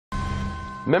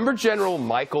Remember General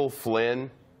Michael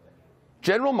Flynn?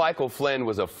 General Michael Flynn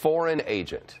was a foreign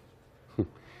agent.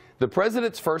 The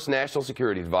president's first national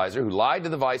security advisor who lied to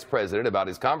the vice president about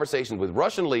his conversations with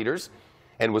Russian leaders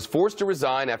and was forced to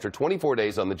resign after 24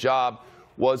 days on the job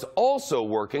was also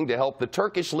working to help the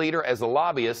Turkish leader as a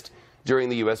lobbyist during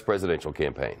the U.S. presidential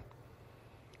campaign.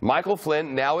 Michael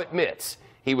Flynn now admits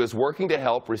he was working to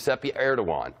help Recep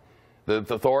Erdogan, the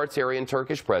authoritarian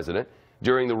Turkish president,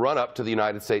 during the run-up to the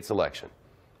United States election.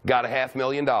 Got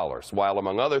 $500,000 while,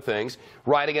 among other things,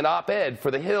 writing an op-ed for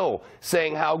The Hill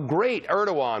saying how great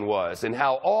Erdogan was and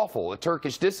how awful a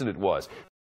Turkish dissident was,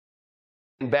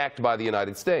 backed by the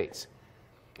United States.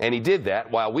 And he did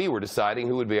that while we were deciding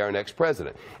who would be our next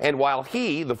president. And while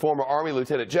he, the former Army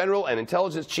Lieutenant General and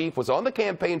intelligence chief, was on the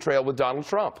campaign trail with Donald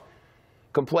Trump,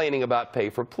 complaining about pay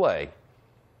for play,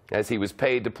 as he was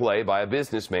paid to play by a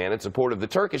businessman in support of the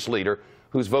Turkish leader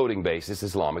whose voting base is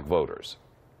Islamic voters.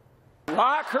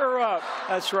 Lock her up.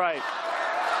 That's right.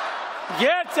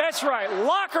 Yes, that's right.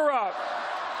 Lock her up.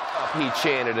 He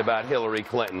chanted about Hillary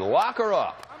Clinton. Lock her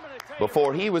up.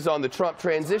 Before he was on the Trump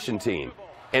transition team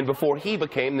and before he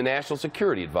became the national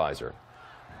security advisor.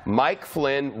 Mike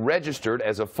Flynn registered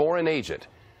as a foreign agent,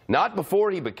 not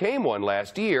before he became one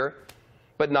last year,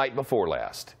 but night before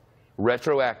last,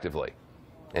 retroactively.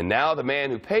 And now the man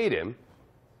who paid him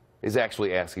is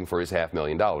actually asking for his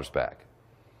 $500,000 back.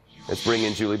 Let's bring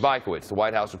in Julie Bykowitz, the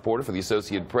White House reporter for the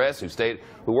Associated Press,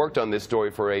 who worked on this story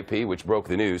for AP, which broke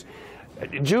the news.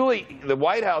 Julie, the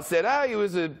White House said, he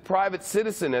was a private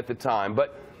citizen at the time,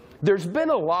 but there's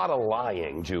been a lot of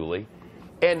lying, Julie.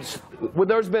 And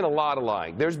there's been a lot of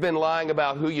lying. There's been lying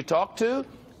about who you talk to,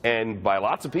 and by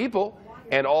lots of people,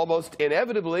 and almost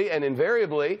inevitably and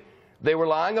invariably, they were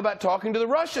lying about talking to the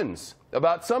Russians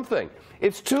about something.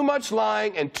 It's too much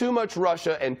lying and too much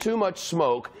Russia and too much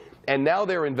smoke. And now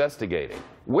they're investigating.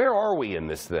 Where are we in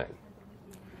this thing?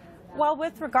 Well,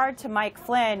 with regard to Mike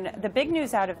Flynn, the big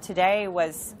news out of today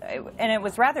was, and it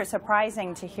was rather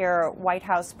surprising to hear White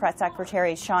House Press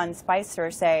Secretary Sean Spicer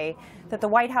say that the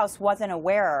White House wasn't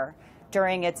aware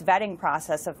during its vetting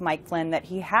process of Mike Flynn that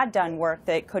he had done work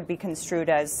that could be construed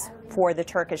as for the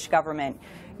Turkish government.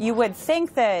 You would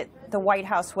think that the White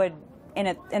House would,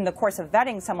 in the course of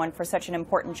vetting someone for such an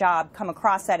important job, come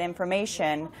across that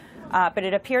information. But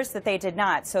it appears that they did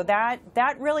not. So that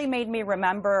really made me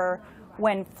remember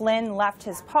when Flynn left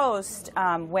his post,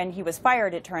 when he was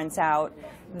fired, it turns out,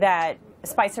 that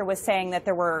Spicer was saying that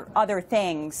there were other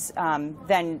things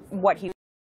than what he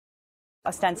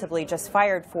ostensibly just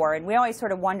fired for. And we always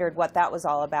sort of wondered what that was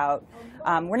all about.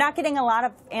 We're not getting a lot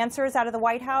of answers out of the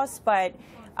White House, but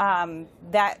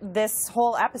that this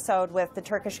whole episode with the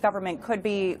Turkish government could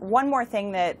be one more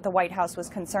thing that the White House was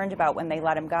concerned about when they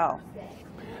let him go.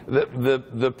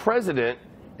 The president,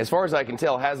 as far as I can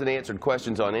tell, hasn't answered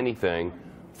questions on anything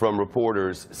from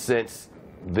reporters since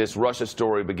this Russia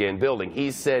story began building.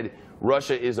 He said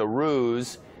Russia is a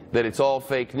ruse, that it's all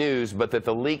fake news, but that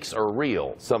the leaks are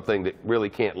real, something that really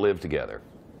can't live together.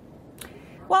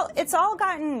 Well, it's all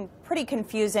gotten pretty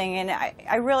confusing, and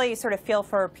I really sort of feel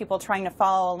for people trying to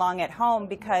follow along at home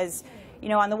because, you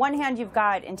know, on the one hand, you've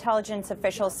got intelligence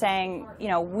officials saying, you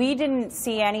know, we didn't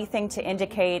see anything to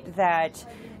indicate that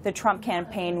the Trump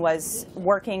campaign was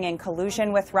working in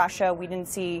collusion with Russia. We didn't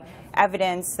see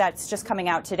evidence that's just coming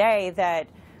out today that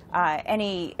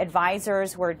any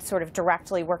advisors were sort of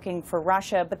directly working for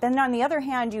Russia. But then on the other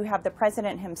hand, you have the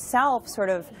president himself sort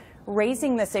of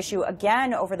raising this issue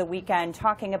again over the weekend,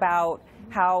 talking about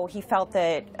how he felt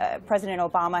that President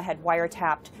Obama had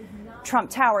wiretapped Trump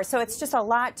Tower. So it's just a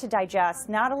lot to digest,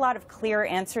 not a lot of clear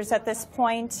answers at this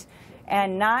point,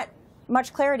 and not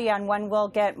much clarity on when we'll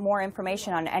get more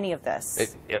information on any of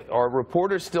this. Are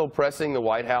reporters still pressing the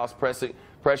White House,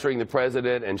 pressuring the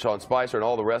president and Sean Spicer and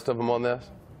all the rest of them on this?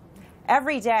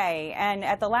 Every day, and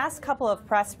at the last couple of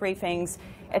press briefings,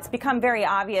 it's become very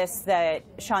obvious that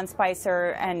Sean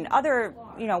Spicer and other,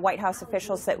 White House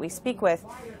officials that we speak with,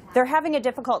 they're having a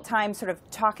difficult time sort of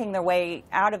talking their way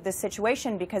out of this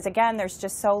situation because, again, there's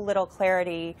just so little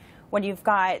clarity when you've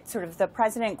got sort of the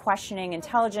president questioning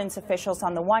intelligence officials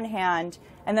on the one hand,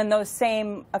 and then those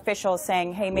same officials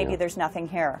saying, hey, maybe there's nothing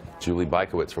here. Julie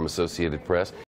Bykowitz from Associated Press.